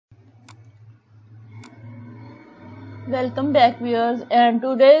Welcome back viewers, and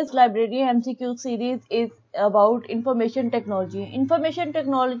today's library MCQ series is about information technology. Information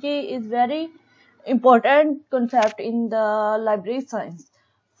technology is very important concept in the library science.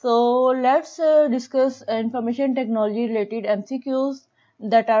 So let's discuss information technology related MCQs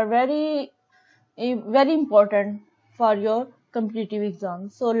that are very important for your competitive exam.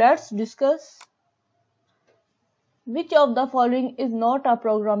 So let's discuss which of the following is not a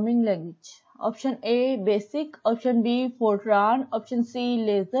programming language? Option A Basic, Option B Fortran, Option C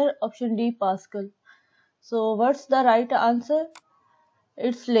Laser, Option D Pascal. So what's the right answer?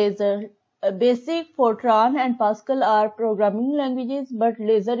 It's Laser. Basic, Fortran and Pascal are programming languages, but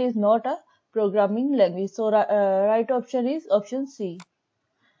Laser is not a programming language. So right option is option C.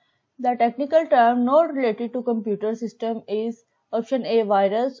 The technical term not related to computer system is option A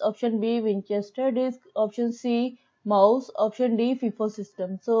virus, option B Winchester disk, option C mouse, option D FIFO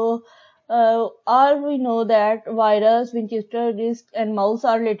system. So all we know that virus, Winchester disk and mouse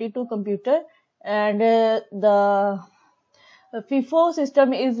are related to computer, and the FIFO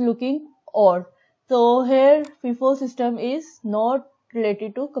system is looking odd. So here FIFO system is not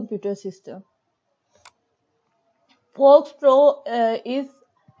related to computer system. Fox Pro is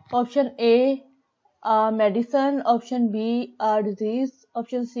option A medicine, option B a disease,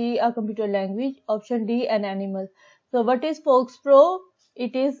 option C a computer language, option D an animal. So what is Fox Pro?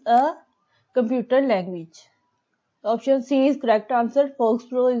 It is a computer language. Option C is correct answer. Fox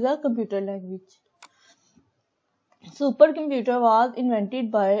Pro is a computer language. Supercomputer was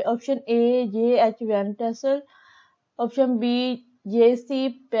invented by option A J.H. Van Tassel, option B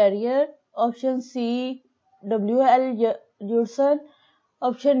J.C. Perrier, option C W.L. Judson,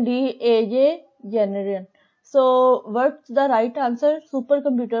 option D A.J. Generian. So what's the right answer?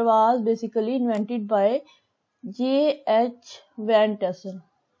 Supercomputer was basically invented by J.H. Van Tassel.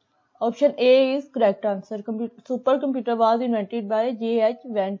 Option A is correct answer. Supercomputer was invented by J.H.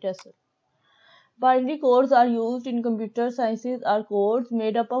 Van Tassel. Binary codes are used in computer sciences are codes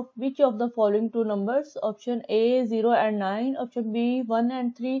made up of which of the following two numbers? Option A 0 and 9, option B 1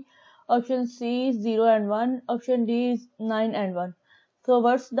 and 3, option C 0 and 1, option D is 9 and 1. So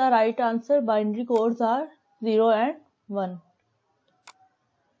what's the right answer? Binary codes are 0 and 1.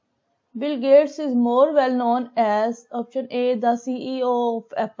 Bill Gates is more well known as option A the CEO of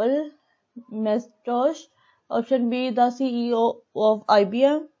Apple Macintosh, option B the CEO of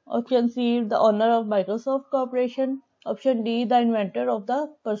IBM, option C the owner of Microsoft Corporation, option D the inventor of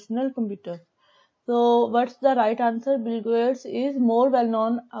the personal computer. So what's the right answer? Bill Gates is more well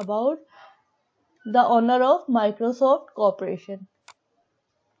known about the owner of Microsoft Corporation.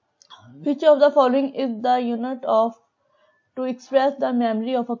 Which of the following is the unit of to express the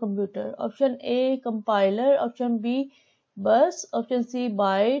memory of a computer? Option A compiler, option B bus, option C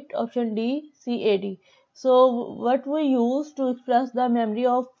byte, option D CAD. So what we use to express the memory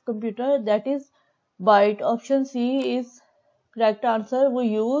of computer, that is byte. Option C is correct answer. We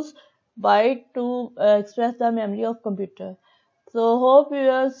use byte to express the memory of computer. So hope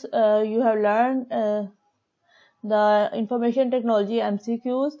viewers you have learned the information technology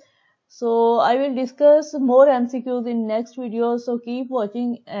MCQs. So I will discuss more MCQs in next video, so keep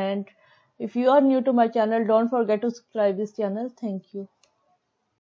watching, and if you are new to my channel, don't forget to subscribe this channel. Thank you.